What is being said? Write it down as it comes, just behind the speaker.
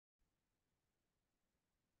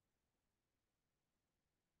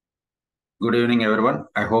Good evening, everyone.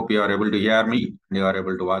 I hope you are able to hear me and you are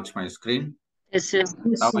able to watch my screen. Yes, sir.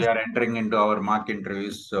 Now we are entering into our mock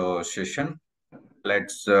interviews session. We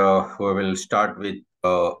will start with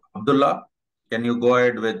Abdullah. Can you go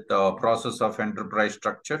ahead with the process of enterprise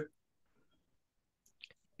structure?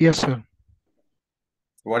 Yes, sir.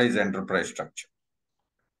 What is enterprise structure?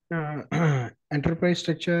 Enterprise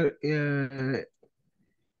structure,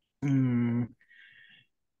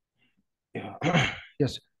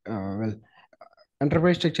 yes, well,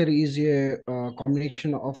 enterprise structure is a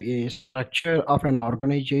combination of a structure of an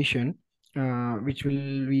organization, which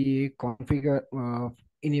will be configured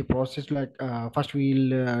in a process like first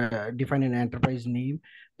we'll define an enterprise name,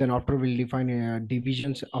 then after we'll define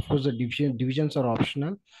divisions. Of course, the divisions are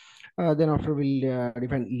optional. Then after we'll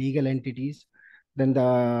define legal entities. Then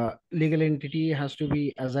the legal entity has to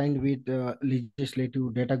be assigned with the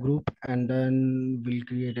legislative data group, and then we'll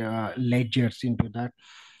create ledgers into that.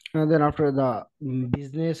 And then after the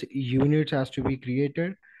business units has to be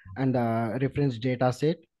created, and the reference data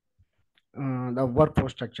set. The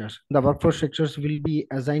workforce structures. The workforce structures will be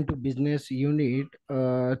assigned to business unit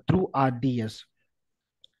through RDS,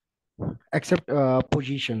 except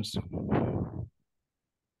positions.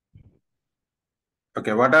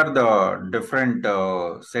 Okay, what are the different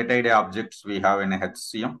set ID objects we have in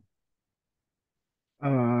HCM?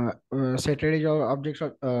 Set ID objects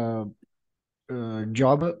are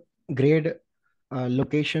job, grade,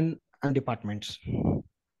 location, and departments.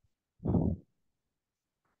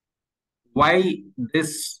 Why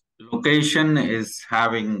this location is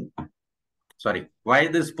having, why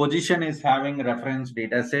this position is having reference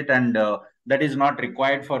data set and that is not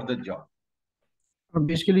required for the job?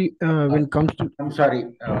 Basically, when it comes to... I'm sorry,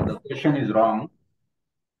 the question is wrong.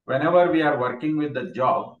 Whenever we are working with the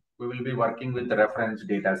job, we will be working with the reference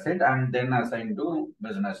data set and then assign to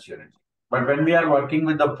business unit. But when we are working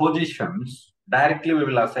with the positions, directly we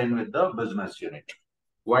will assign with the business unit.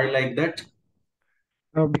 Why like that?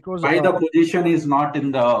 Because why the position is not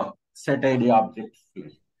in the set ID object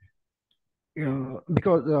list?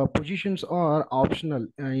 Because positions are optional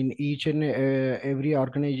in each and every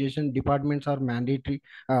organization. Departments are mandatory.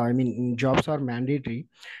 Jobs are mandatory.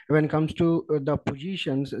 When it comes to the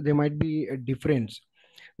positions, there might be a difference.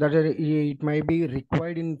 That it might be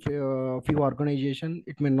required in few organization.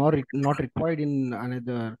 It may not required in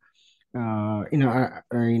another in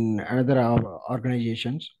another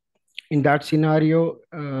organizations. In that scenario,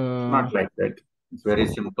 Not like that. It's very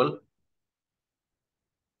simple.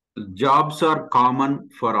 Jobs are common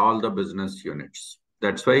for all the business units.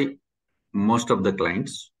 That's why most of the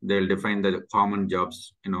clients, they'll define the common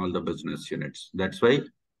jobs in all the business units. That's why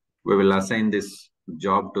we will assign this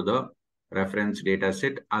job to the reference data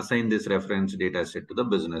set, assign this reference data set to the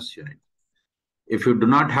business unit. If you do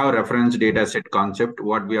not have reference data set concept,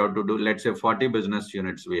 what we have to do, let's say 40 business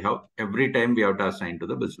units we have, every time we have to assign to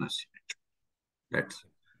the business unit.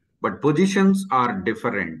 But positions are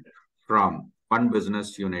different from one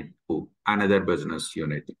business unit to another business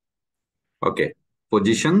unit. Okay.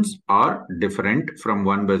 Positions are different from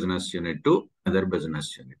one business unit to another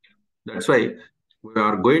business unit. That's why we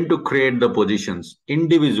are going to create the positions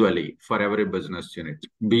individually for every business unit.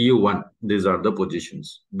 BU1, these are the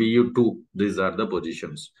positions. BU2, these are the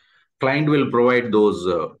positions. Client will provide those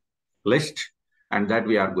lists, and that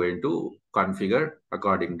we are going to configure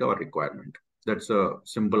according to our requirement. That's a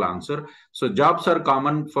simple answer. So jobs are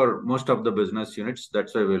common for most of the business units.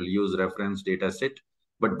 That's why we'll use reference data set.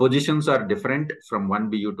 But positions are different from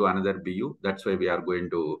one BU to another BU. That's why we are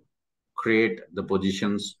going to create the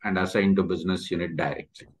positions and assign to business unit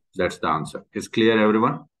directly. That's the answer. Is clear,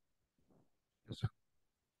 everyone? Yes, sir.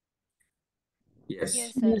 Yes.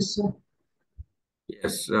 Yes, sir. Yes, sir.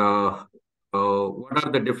 Yes. What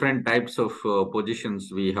are the different types of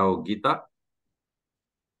positions we have, Geeta?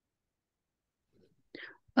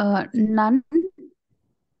 None,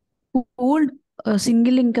 pooled,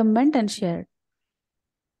 single incumbent, and shared.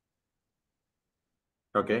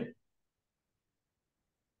 Okay.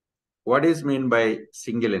 What is mean by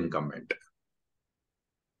single incumbent?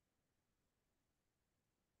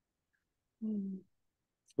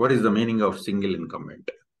 What is the meaning of single incumbent?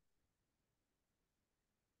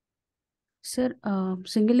 Sir,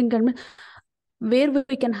 single incumbent, where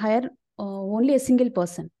we can hire only a single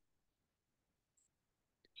person.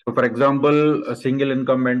 So, for example, a single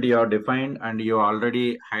incumbent you have defined and you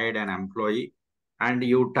already hired an employee and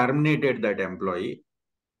you terminated that employee.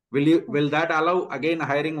 Will that allow again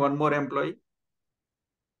hiring one more employee?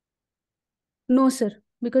 No, sir,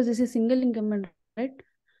 because this is single incumbent, right?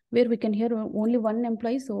 Where we can hire only one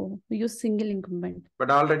employee, so we use single incumbent. But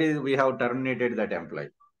already we have terminated that employee.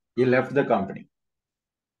 He left the company.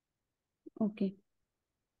 Okay.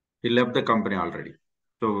 He left the company already.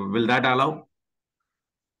 So will that allow?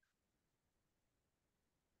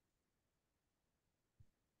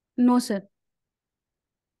 No, sir.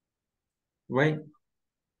 Why?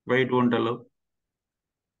 Why it won't allow?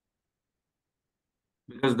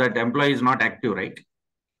 Because that employee is not active, right?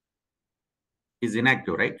 He's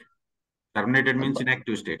inactive, right? Terminated means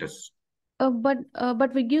inactive status.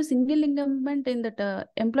 But we give single incumbent in that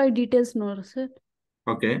employee details, no, sir.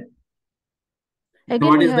 Okay. So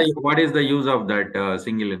Again, we have. what is the use of that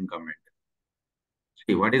single incumbent?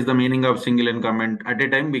 See, what is the meaning of single incumbent? At a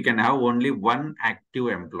time, we can have only one active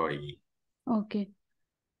employee. Okay.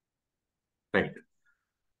 Right.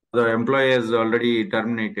 The employee is already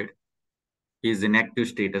terminated. He is in active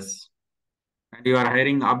status. And you are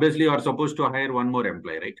hiring, obviously, you are supposed to hire one more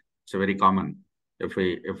employee, right? It's very common.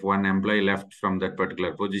 If one employee left from that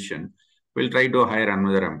particular position, we'll try to hire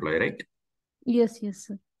another employee, right? Yes,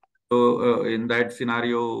 sir. So in that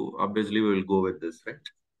scenario, obviously, we will go with this, right?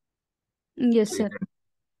 Yes, sir.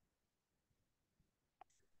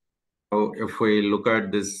 So if we look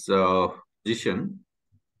at this position,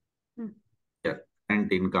 yeah,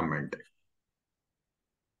 current incumbent,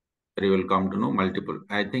 you will come to know multiple.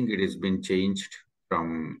 I think it has been changed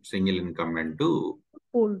from single incumbent to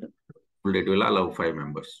Old. it will allow 5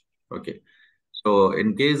 members. Okay. So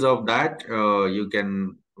in case of that, you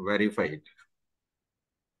can verify it.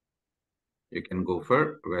 You can go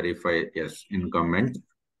for verify, yes, incumbent.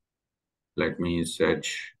 Let me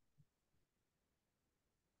search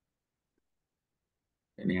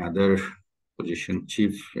any other position,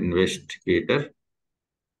 chief investigator.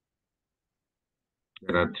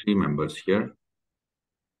 There are 3 members here.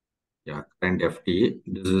 Yeah, current FTE.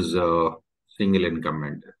 This is a single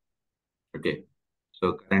incumbent. Okay.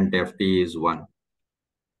 So current FTE is 1.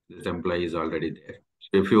 This employee is already there.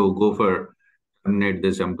 So if you go for terminate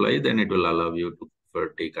this employee, then it will allow you to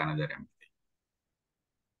take another employee.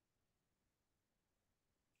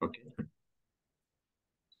 Okay.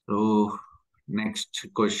 So next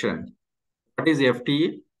question. What is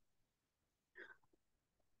FTE?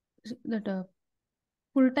 That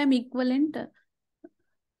full-time equivalent.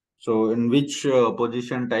 So in which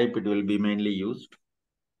position type it will be mainly used?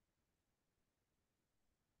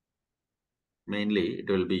 Mainly it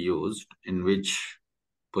will be used in which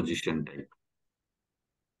position type?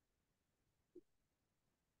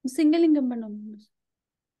 Single incumbent only.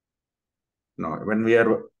 No, when we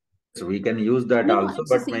are, so we can use that No, also, it's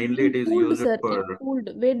but mainly it is pooled, used sir. for Pooled,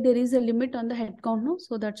 where there is a limit on the headcount, no?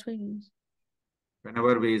 So that's why you use.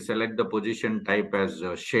 whenever we select the position type as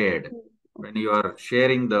shared. Okay. When you are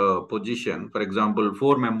sharing the position, for example,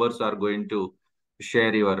 4 members are going to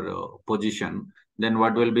share your position, then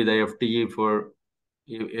what will be the FTE for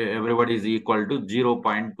everybody is equal to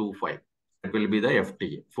 0.25. That will be the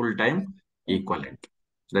FTE, full-time equivalent.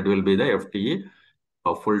 That will be the FTE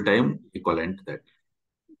of full-time equivalent. That.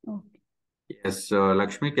 Okay. Yes,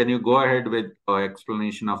 Lakshmi, can you go ahead with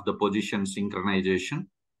explanation of the position synchronization?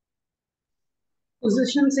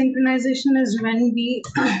 Position synchronization is when we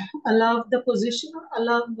allow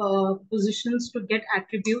positions to get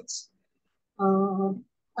attributes.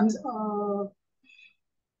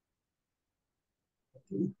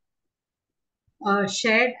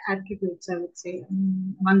 Shared attributes, I would say.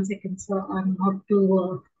 1 second, so I'm not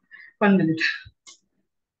to 1 minute.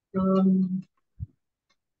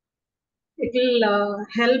 It will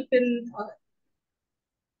help in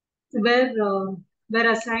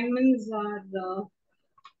where assignments are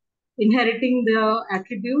inheriting the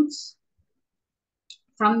attributes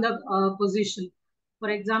from the position. For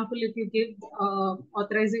example, if you give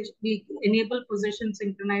authorization, we enable position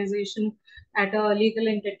synchronization at a legal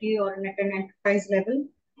entity or at an enterprise level.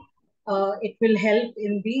 It will help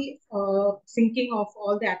in the syncing of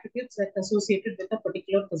all the attributes that are associated with a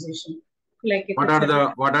particular position. Like if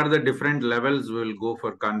what are the different levels we will go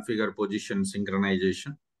for configure position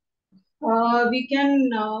synchronization? We can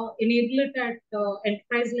enable it at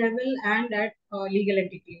enterprise level and at legal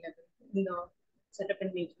entity level in the setup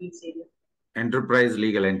and maintenance area. Enterprise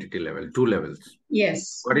legal entity level, 2 levels.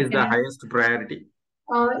 Yes. What is the highest priority?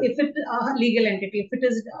 If it legal entity, if it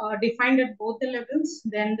is defined at both the levels,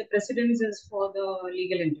 then the precedence is for the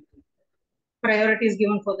legal entity. Priority is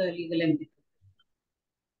given for the legal entity.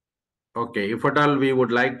 Okay, if at all we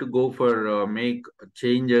would like to go for make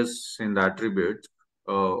changes in the attributes,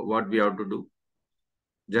 what we have to do?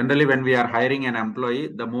 Generally, when we are hiring an employee,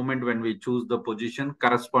 the moment when we choose the position,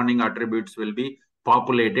 corresponding attributes will be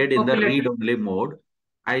populated in the read-only mode.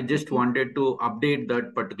 I just wanted to update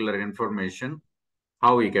that particular information.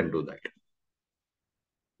 How we can do that?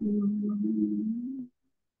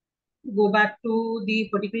 go back to the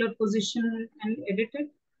particular position and edit it?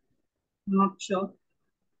 I'm not sure.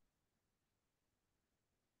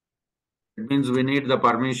 It means we need the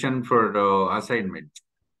permission for the assignment,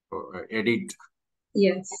 edit.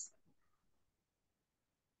 Yes.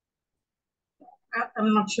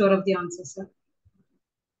 I'm not sure of the answer, sir.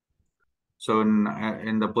 So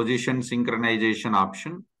in the position synchronization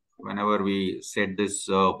option, whenever we set this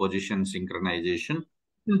position synchronization,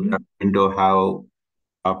 we are going to have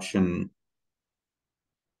option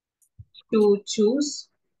to choose.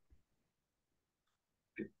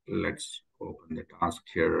 Let's open the task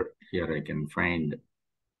here. Here I can find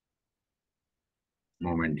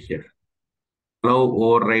moment here. Allow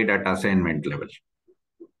override at assignment level.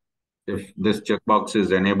 If this checkbox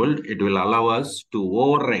is enabled, it will allow us to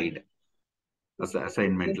override as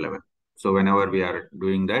assignment level. So whenever we are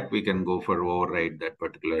doing that, we can go for override that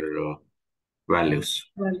particular values.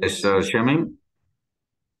 Yes, Shamim,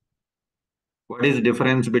 what is the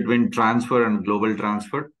difference between transfer and global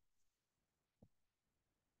transfer?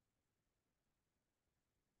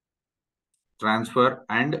 Transfer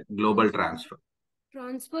and global transfer.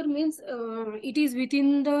 Transfer means it is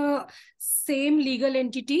within the same legal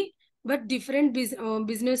entity but different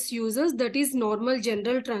business users. That is normal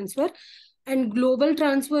general transfer. And global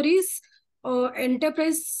transfer is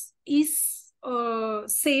enterprise is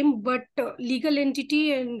same but legal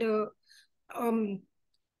entity and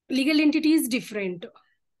legal entity is different.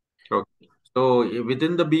 Okay. So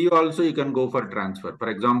within the BU also you can go for transfer. For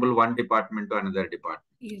example, one department to another department.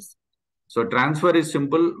 Yes. So transfer is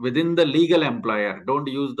simple within the legal employer. Don't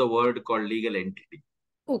use the word called legal entity.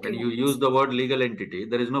 Okay. When you use the word legal entity,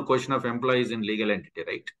 there is no question of employees in legal entity,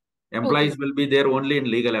 right? Employees will be there only in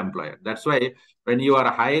legal employer. That's why when you are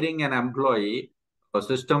hiring an employee, a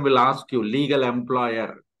system will ask you legal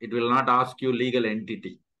employer. It will not ask you legal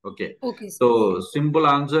entity. Okay. Okay. So simple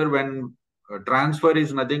answer when transfer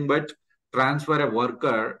is nothing but transfer a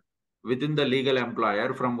worker within the legal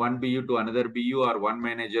employer from one BU to another BU or one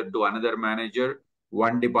manager to another manager,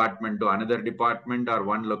 one department to another department or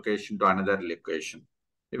one location to another location.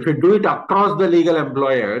 If you do it across the legal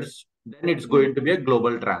employers, then it's going to be a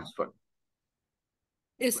global transfer.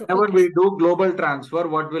 Yes, Whenever we do global transfer,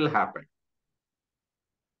 what will happen?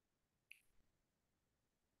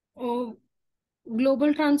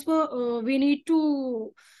 Global transfer, we need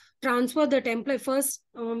to transfer the template first.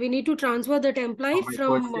 We need to transfer the template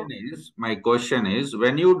from. My question is,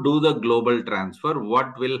 when you do the global transfer,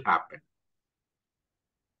 what will happen?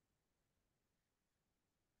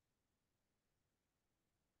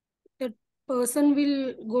 The person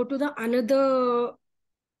will go to the another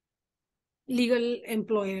legal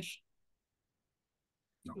employer.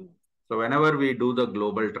 No. So whenever we do the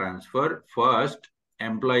global transfer, first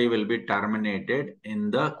employee will be terminated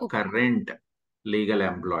in the current legal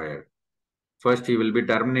employer. First, he will be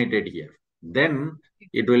terminated here. Then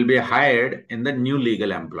it will be hired in the new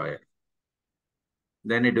legal employer.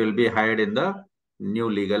 Then it will be hired in the new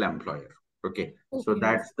legal employer. Okay. So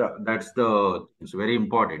that's it's very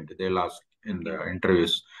important. They'll ask in the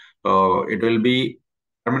interviews. It will be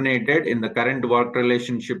terminated in the current work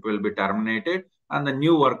relationship will be terminated and the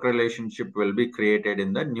new work relationship will be created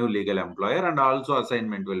in the new legal employer and also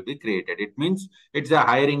assignment will be created. It means it's a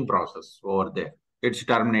hiring process over there. It's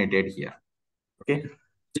terminated here. Okay.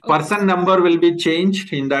 Person number will be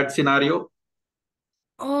changed in that scenario.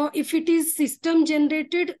 If it is system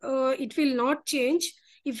generated, it will not change.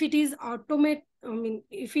 If it is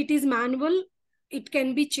if it is manual, it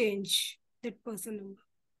can be changed, that person number.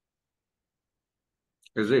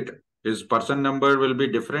 Is it? Is person number will be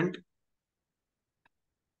different?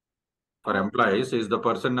 For employees, is the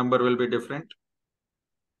person number will be different?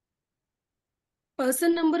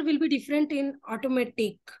 Person number will be different in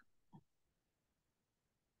automatic.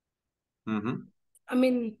 I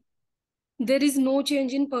mean, there is no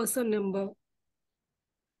change in person number.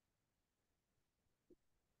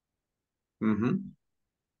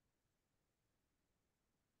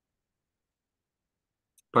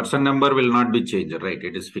 Person number will not be changed, right?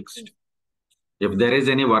 It is fixed. If there is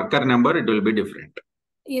any worker number, it will be different.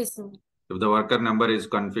 Yes, sir. If the worker number is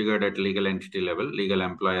configured at legal entity level, legal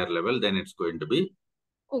employer level, then it's going to be,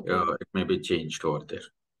 it may be changed over there.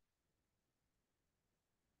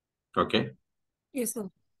 Okay. Yes, sir.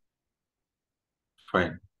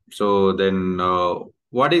 Fine. So then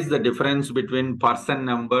what is the difference between person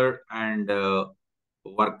number and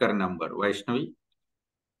worker number? Vaishnavi?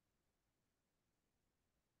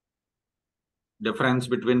 Difference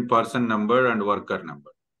between person number and worker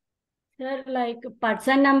number. Sir, like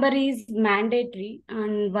person number is mandatory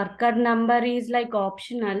and worker number is like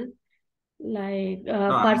optional. Like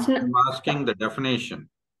no, I'm asking the definition.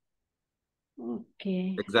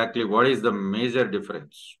 Okay. Exactly what is the major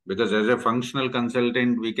difference? Because as a functional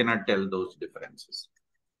consultant, we cannot tell those differences.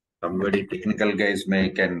 Somebody technical guys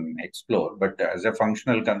can explore, but as a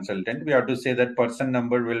functional consultant, we have to say that person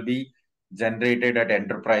number will be generated at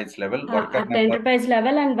enterprise level. Worker At number. enterprise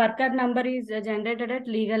level, and worker number is generated at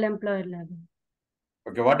legal employer level.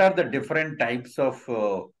 Okay, what are the different types of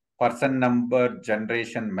person number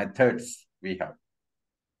generation methods we have?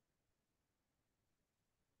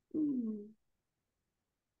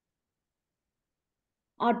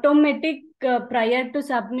 Automatic prior to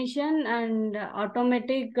submission and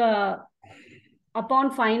automatic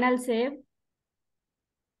upon final save.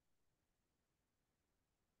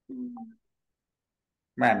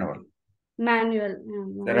 Manual.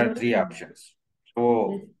 Manual. There are three options.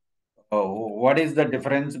 So, Yes. what is the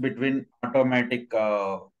difference between automatic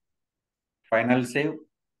final save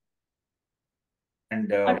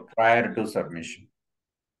and prior to submission?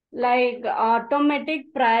 Like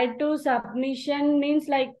automatic prior to submission means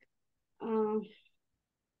like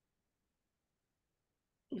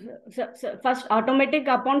so first automatic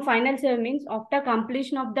upon final save means after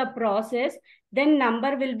completion of the process, then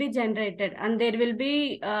number will be generated and there will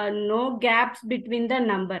be no gaps between the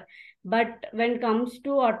number. But when it comes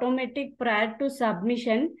to automatic prior to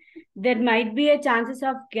submission, there might be a chances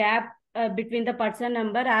of gap between the person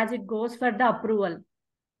number as it goes for the approval.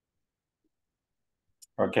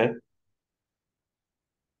 Okay.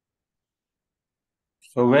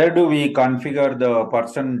 So where do we configure the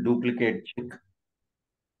person duplicate check?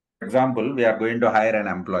 For example, we are going to hire an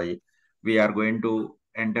employee. We are going to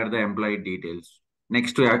enter the employee details.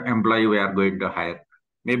 Next to employee, we are going to hire.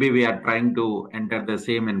 Maybe we are trying to enter the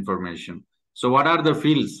same information. So what are the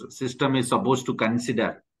fields system is supposed to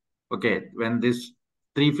consider? Okay, when this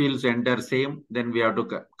three fields enter same, then we have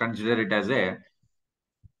to consider it as a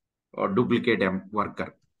or duplicate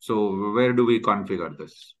worker. So where do we configure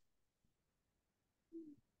this?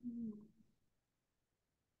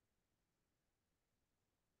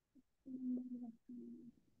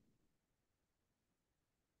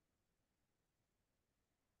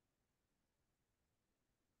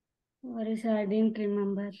 What is I didn't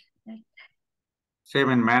remember. Same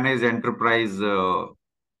in manage enterprise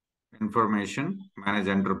information, manage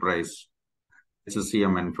enterprise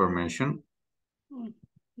HCM information.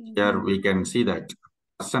 Here we can see that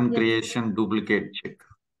person creation duplicate check.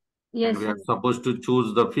 Yes. And we are supposed to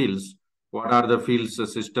choose the fields. What are the fields the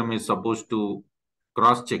system is supposed to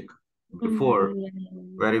cross check before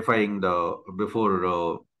verifying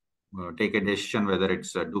before take a decision whether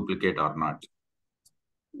it's a duplicate or not.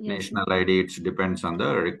 Yes, National ID, it depends on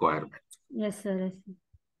the requirement. Yes, sir. Yes, sir.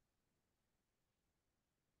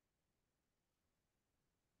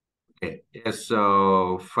 Okay. Yes,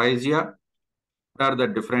 Faizia, what are the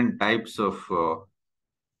different types of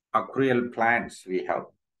accrual plans we have?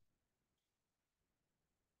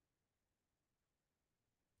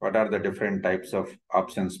 What are the different types of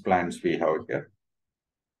options plans we have here?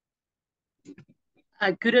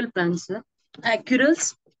 Accrual plans, sir.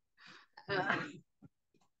 Accruals,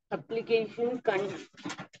 application,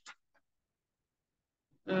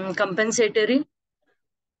 compensatory,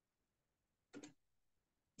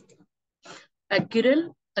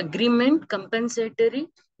 accrual, agreement, compensatory,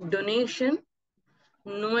 donation,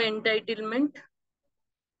 no entitlement,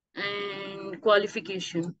 and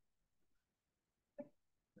qualification.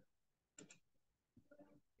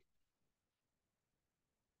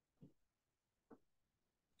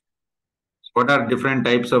 What are different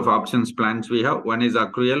types of options plans we have? One is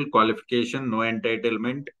accrual, qualification, no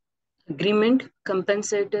entitlement. Agreement,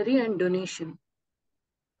 compensatory, and donation.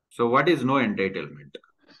 So what is no entitlement?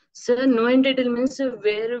 Sir, no entitlements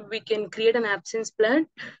where we can create an absence plan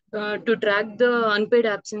to track the unpaid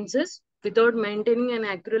absences without maintaining an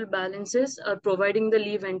accrual balances or providing the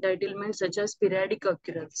leave entitlements such as periodic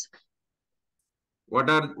accruals. What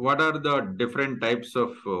are the different types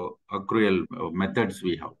of accrual methods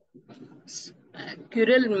we have?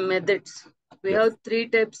 Accrual methods. We have three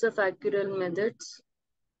types of accrual methods.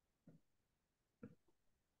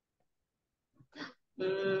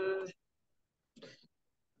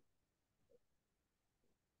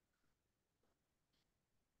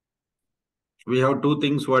 We have two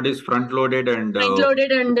things. What is front loaded and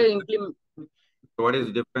implement. What is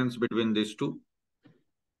the difference between these two?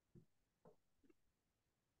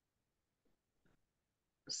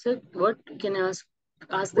 Sir, what can I ask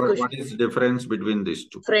the question? What is the difference between these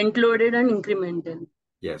two? Front loaded and incremental.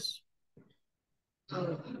 Yes.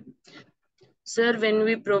 Sir, when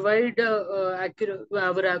we provide our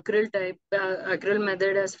accrual type, accrual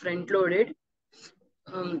method as front loaded,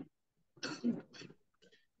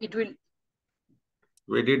 it will.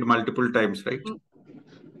 We did multiple times, right?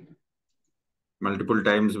 Multiple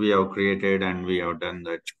times we have created and we have done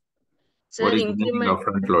that. Sir, What is the meaning of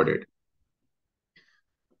front loaded?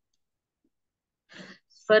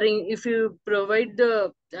 If you provide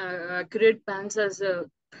the accurate pans as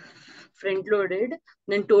front loaded,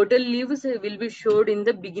 then total leaves will be showed in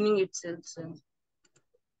the beginning itself, sir.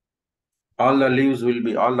 All the leaves will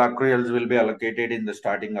be, all the accruals will be allocated in the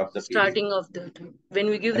starting of the period. Starting of the time. When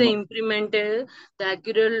we give the increment, the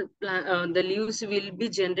accrual the leaves will be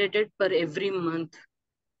generated per every month.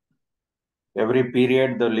 Every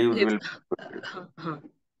period, the leaves will.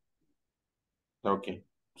 Okay.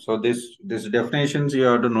 So this definitions you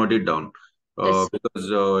have to note it down Yes. because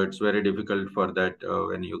it's very difficult for that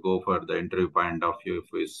when you go for the interview point of view.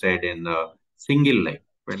 If we said in the single line,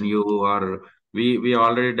 when you are we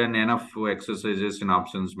already done enough exercises in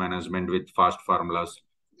options management with fast formulas,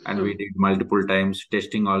 and we did multiple times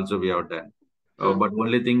testing also we have done. But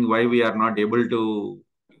only thing why we are not able to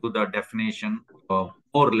do the definition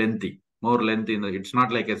more lengthy. It's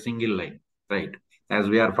not like a single line, right? As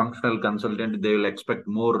we are functional consultant, they will expect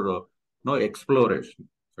more no exploration.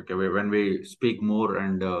 Okay, when we speak more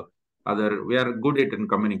and we are good at in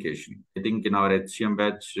communication. I think in our HCM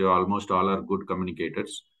batch, almost all are good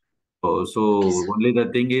communicators. So only the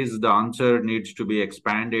thing is the answer needs to be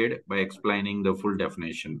expanded by explaining the full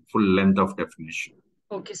definition, full length of definition.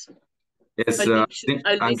 Okay, sir. Yes,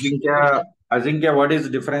 Azinkya, what is the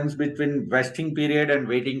difference between vesting period and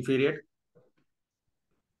waiting period?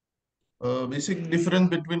 Basic difference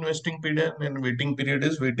between vesting period and waiting period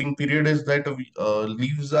is that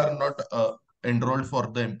leaves are not enrolled for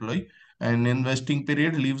the employee, and in vesting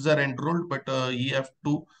period leaves are enrolled, but he has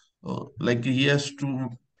to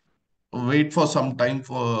wait for some time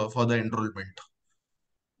for the enrollment.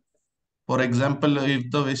 For example,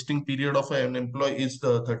 if the vesting period of an employee is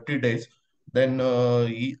 30 days, then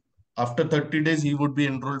after 30 days he would be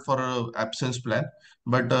enrolled for an absence plan.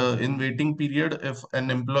 But in waiting period, if an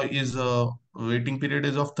employee is waiting period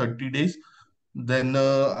is of 30 days, then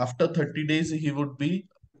after 30 days he would be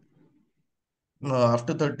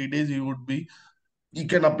he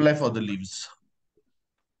can apply for the leaves.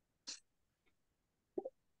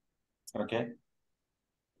 Okay.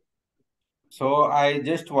 So I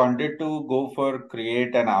just wanted to go for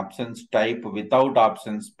create an absence type without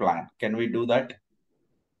absence plan. Can we do that?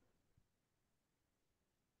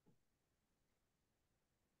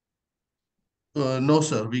 No,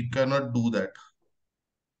 sir, we cannot do that.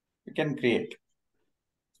 We can create.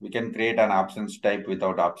 We can create an absence type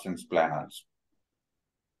without absence plan also.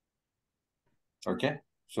 Okay.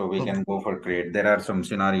 So we can go for create. There are some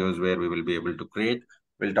scenarios where we will be able to create.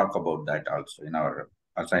 We'll talk about that also in our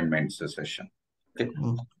assignments session. Okay.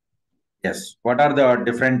 Yes. What are the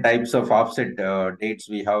different types of offset dates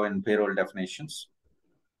we have in payroll definitions?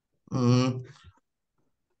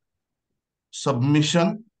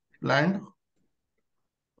 Submission plan,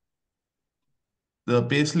 the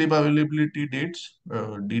payslip availability dates,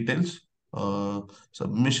 details,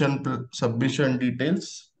 submission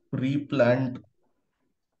details, pre-planned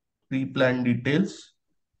details.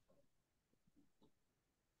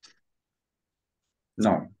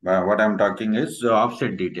 No, what I'm talking is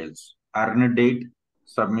offset details. Earn date,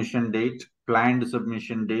 submission date, planned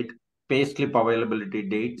submission date, payslip availability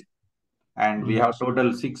date, and we have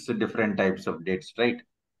total 6 different types of dates, right?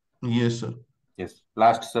 Yes, sir. Yes.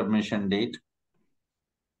 Last submission date.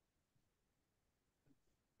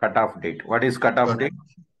 Cutoff date. What is cutoff date?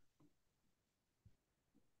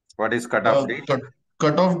 What is cutoff date?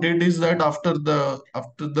 Cutoff date is that after the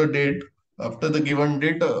given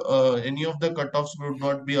date, any of the cutoffs would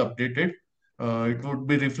not be updated. It would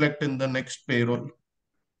be reflect in the next payroll.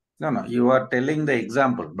 No, you are telling the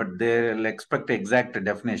example, but they'll expect exact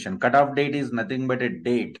definition. Cutoff date is nothing but a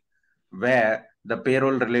date where the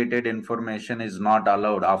payroll related information is not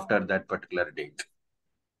allowed after that particular date.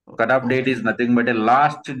 Cutoff date is nothing but a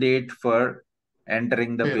last date for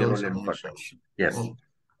entering the payroll information. Yes,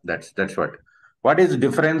 that's what. What is the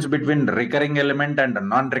difference between recurring element and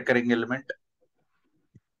non-recurring element?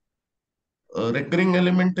 Recurring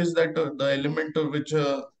element is that the element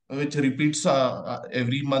which repeats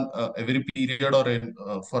every month, every period,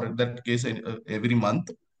 or for that case, every month.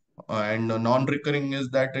 And non-recurring is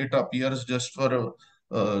that it appears just for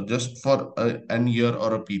an year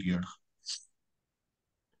or a period.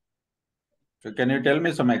 So can you tell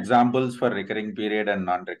me some examples for recurring period and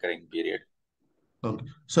non-recurring period? Okay,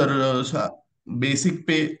 sir. Basic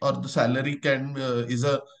pay or the salary is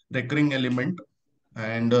a recurring element,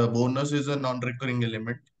 and bonus is a non-recurring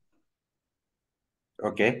element.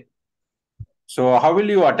 Okay. So how will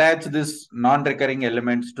you attach this non-recurring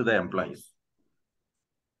elements to the employees?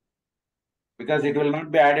 Because it will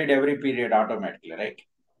not be added every period automatically, right?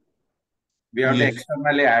 We have to Yes.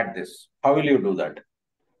 externally add this. How will you do that?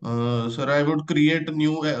 Sir, I would create a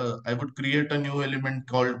new element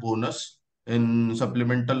called bonus in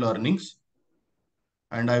supplemental earnings,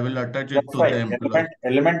 and I will attach it That's to the fine. employee.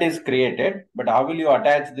 Element is created, but how will you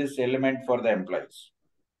attach this element for the employees?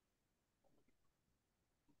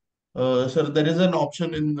 Sir, there is an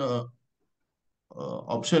option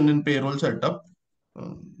in payroll setup.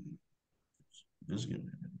 Just give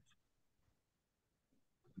me.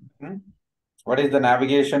 What is the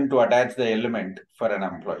navigation to attach the element for an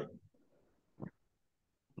employee?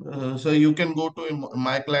 So you can go to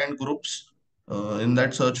my client groups. In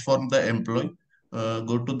that search for the employee,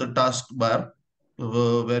 go to the task bar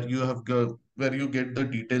where you get the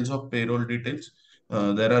details of payroll details.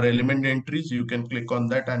 There are element entries. You can click on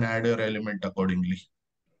that and add your element accordingly.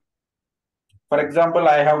 For example,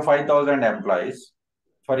 I have 5,000 employees.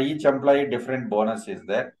 For each employee, different bonus is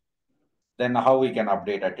there. Then how we can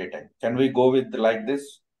update at a time? Can we go with like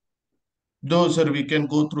this? No, sir, we can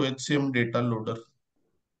go through HCM data loader.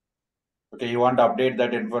 Okay, you want to update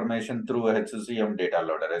that information through HCM data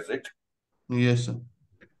loader, is it? Yes, sir.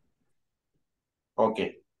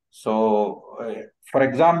 Okay. So, for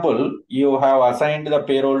example, you have assigned the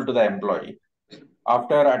payroll to the employee.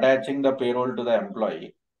 After attaching the payroll to the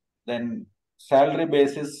employee, then salary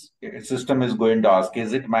basis system is going to ask,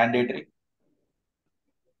 is it mandatory?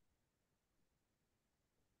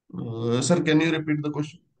 Sir, can you repeat the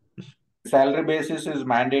question? Salary basis is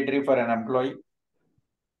mandatory for an employee.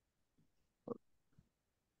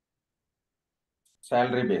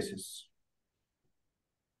 Salary basis.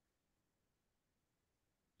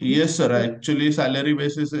 Yes, sir. Actually, salary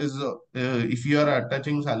basis is if you are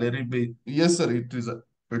attaching salary base. Yes, sir. It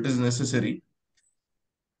is necessary.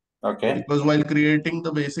 Okay. Because while creating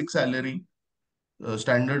the basic salary,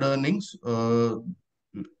 standard earnings,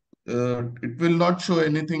 it will not show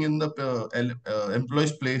anything in the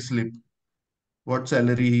employee's pay slip. What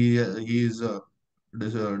salary he is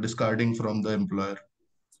discarding from the employer.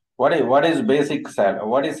 What is basic salary?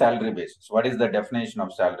 What is salary basis? What is the definition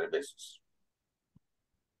of salary basis?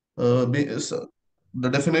 The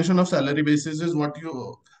definition of salary basis is what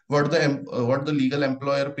the legal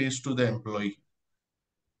employer pays to the employee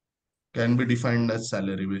can be defined as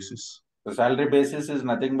salary basis. The salary basis is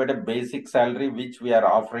nothing but a basic salary which we are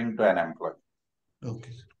offering to an employee.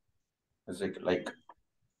 Okay. Is it like?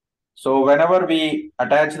 So whenever we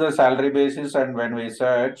attach the salary basis and when we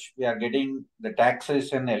search, we are getting the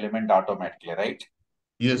taxation element automatically, right?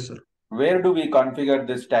 Yes, sir. Where do we configure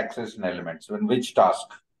this taxation elements? In which task?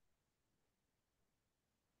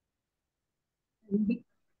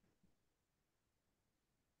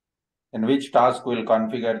 In which task will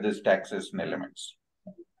configure this taxation elements?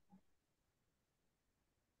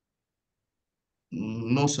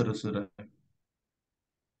 No, sir.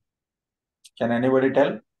 Can anybody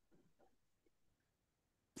tell?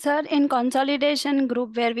 Sir, in consolidation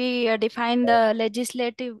group where we define the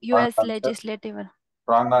legislative, US legislative.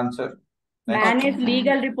 Wrong answer. Next. Manage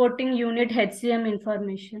legal reporting unit HCM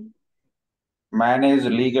information. Manage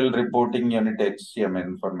legal reporting unit HCM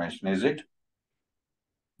information, is it?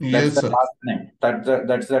 Yes, That's the sir. task name.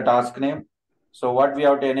 That's the task name. So what we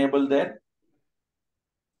have to enable there?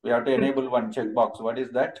 We have to enable one checkbox. What is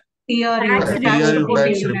that? Tax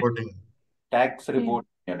reporting. Tax reporting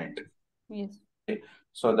unit. Yes. Okay.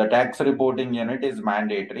 So the tax reporting unit is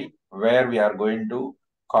mandatory, where we are going to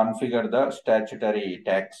configure the statutory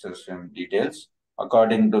tax system details.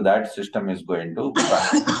 According to that, system is going to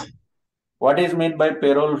run. What is meant by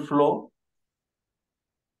payroll flow?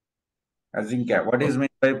 What is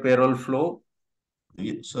meant by payroll flow?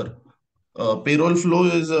 Yes, sir. Payroll flow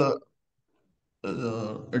is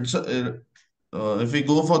if we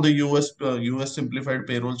go for the US simplified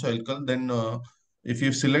payroll cycle, then if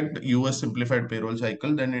you select US simplified payroll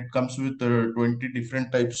cycle, then it comes with 20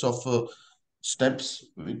 different types of steps,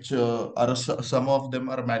 which are some of them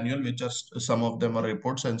are manual, some of them are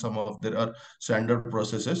reports, and some of them are standard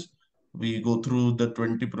processes. We go through the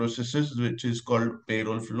 20 processes, which is called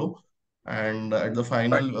payroll flow. And at the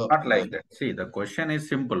final, not like that. See, the question is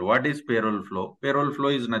simple. What is payroll flow? Payroll flow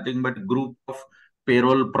is nothing but group of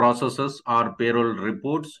payroll processes or payroll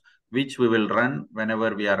reports which we will run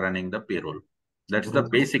whenever we are running the payroll. That's the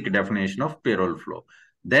basic definition of payroll flow.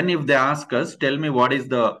 Then if they ask us, tell me what is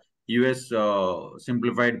the US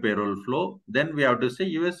simplified payroll flow, then we have to say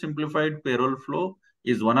US simplified payroll flow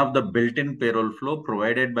is one of the built-in payroll flow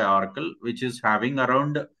provided by Oracle, which is having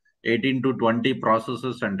around 18 to 20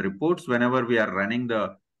 processes and reports. Whenever we are running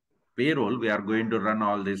the payroll, we are going to run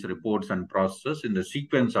all these reports and processes in the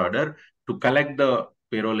sequence order to collect the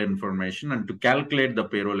payroll information and to calculate the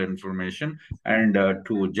payroll information and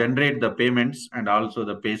to generate the payments and also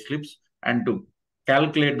the pay slips and to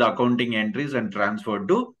calculate the accounting entries and transfer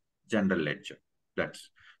to general ledger. That's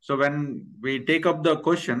so when we take up the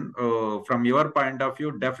question from your point of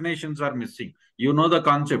view, definitions are missing. You know the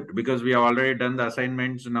concept because we have already done the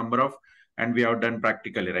assignments number of and we have done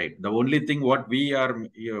practically, right? The only thing what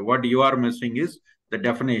you are missing is the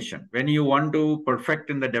definition. When you want to perfect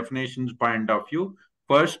in the definitions point of view,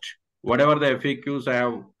 first, whatever the FAQs I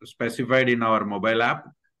have specified in our mobile app,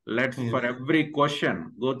 let's for every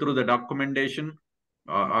question, go through the documentation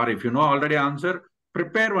or if you know already answer,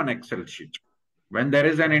 prepare one Excel sheet. When there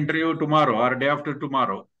is an interview tomorrow or day after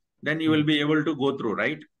tomorrow, then you will be able to go through,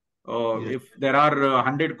 right? If there are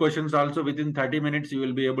 100 questions also within 30 minutes, you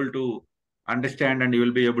will be able to understand and you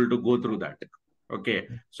will be able to go through that. Okay.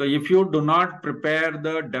 So if you do not prepare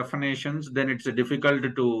the definitions, then it's difficult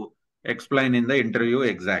to explain in the interview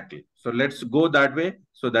exactly. So let's go that way.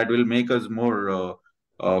 So that will make us more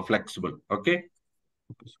flexible. Okay.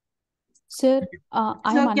 Sir, I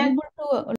am unable to